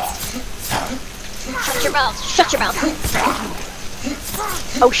help. Shut your mouth. Shut your mouth.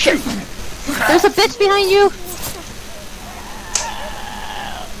 Oh shit. There's a bitch behind you.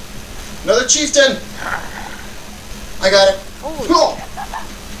 Another chieftain. I got it. Oh.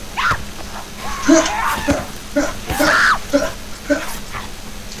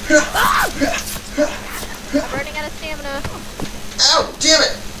 I'm running out of stamina. Ow! Damn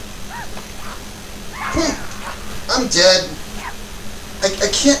it! I'm dead. I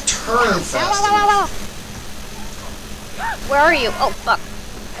can't turn fast enough. Where are you? Oh, fuck.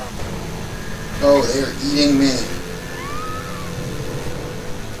 Oh, they are eating me.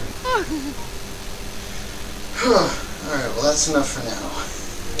 Alright, well that's enough for now.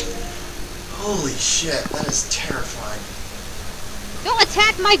 Holy shit, that is terrifying. Don't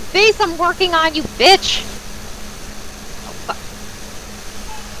attack my base I'm working on, you bitch! Oh, fuck.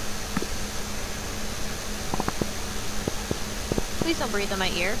 Please don't breathe in my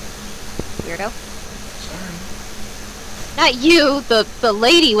ear. Weirdo. Sorry. Not you, the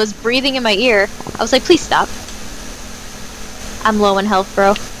lady was breathing in my ear. I was like, please stop. I'm low in health,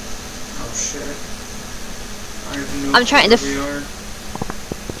 bro. Oh shit. I have no I'm trying to clue where we are.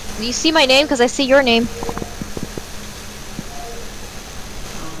 You see my name? Because I see your name.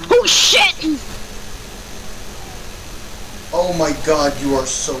 Oh shit! Oh my god, you are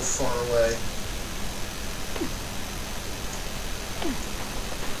so far away.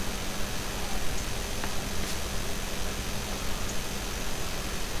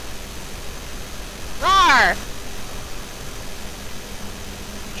 Rawr!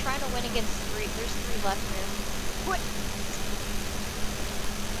 I'm trying to win against three. There's three left here. What?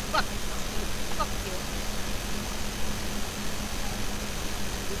 Fuck you. Fuck you.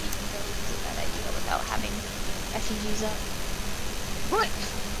 This is a bad idea without having refugees up. What?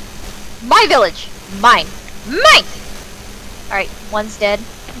 My village! Mine! Mine! Alright, one's dead.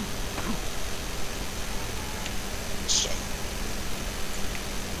 Shit.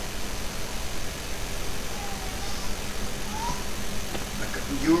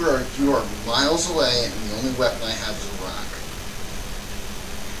 You are miles away, and the only weapon I have is a rock.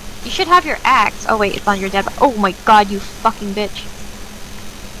 You should have your axe. Oh wait, it's on your dead. Oh my god, you fucking bitch.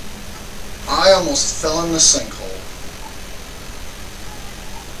 I almost fell in the sinkhole.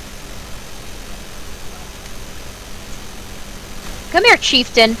 Come here,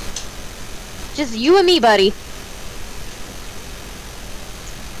 chieftain. Just you and me, buddy.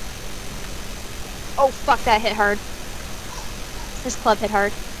 Oh fuck, that hit hard. This club hit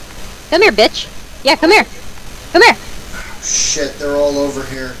hard. Come here, bitch. Yeah, come here. Come here. Shit, they're all over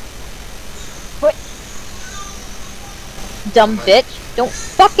here. What? Dumb bitch. Don't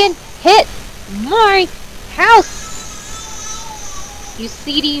fucking hit my house. You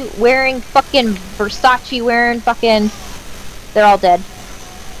CD wearing fucking Versace wearing fucking... They're all dead.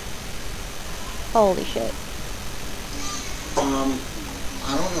 Holy shit. I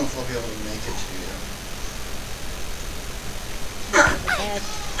don't know if I'll be able to make it to Dead.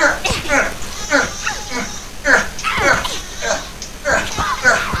 you.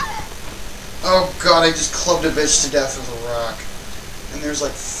 Oh god, I just clubbed a bitch to death with a rock. And there's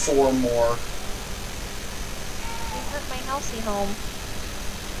like 4 more. They hurt my housey home.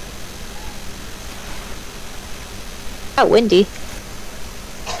 Oh, windy.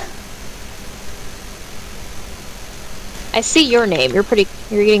 I see your name. You're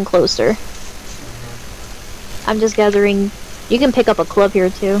getting closer. I'm just gathering. You can pick up a club here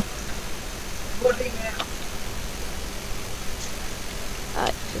too.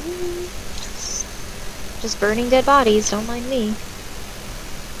 Just burning dead bodies. Don't mind me.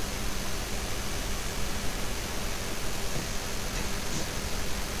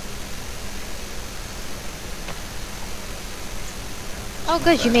 Oh,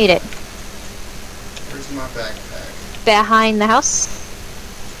 good, you made it. Where's my backpack? Behind the house.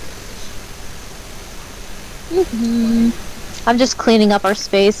 I'm just cleaning up our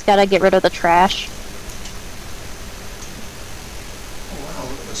space. Gotta get rid of the trash. Oh wow,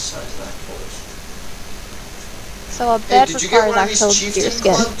 look at the size of that So a Hey, bed did you get requires one of these actual chieftain deer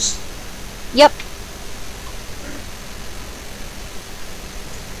skin. clubs? Yep.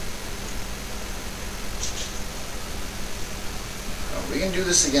 Oh, we can do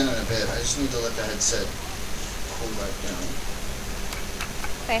this again in a bit. I just need to let the headset cool back down.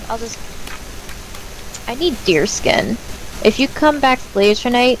 Okay, I'll just... I need deer skin. If you come back later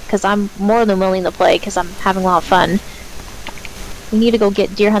tonight, because I'm more than willing to play, because I'm having a lot of fun, we need to go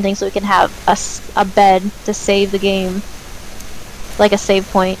get deer hunting so we can have a bed to save the game. Like a save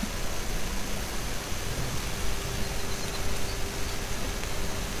point.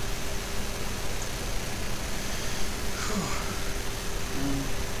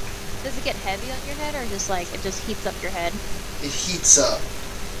 Does it get heavy on your head, or just like, it just heats up your head? It heats up,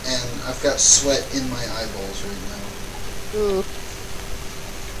 and I've got sweat in my eyeballs right now. Ooh.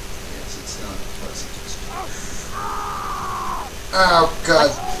 Yes, it's not pleasant. Oh,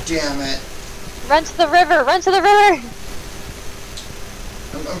 god damn it. Run to the river! Run to the river!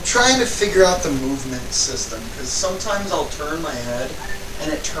 I'm trying to figure out the movement system, because sometimes I'll turn my head,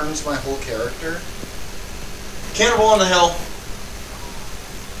 and it turns my whole character. Cannibal on the hill.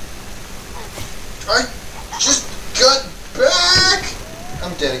 I just got back!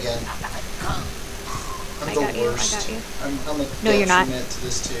 I'm dead again. I'm I the got you, I worst. got you. I'm a No, you're not. detriment to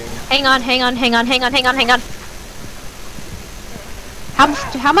this team. Hang on, hang on, hang on, hang on, hang on, hang on.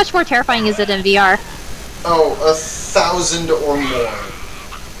 How much more terrifying is it in VR? Oh, 1,000 or more.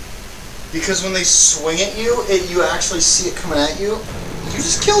 Because when they swing at you, you actually see it coming at you. You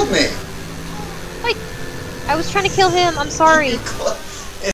just killed me. Wait, I was trying to kill him. I'm sorry. You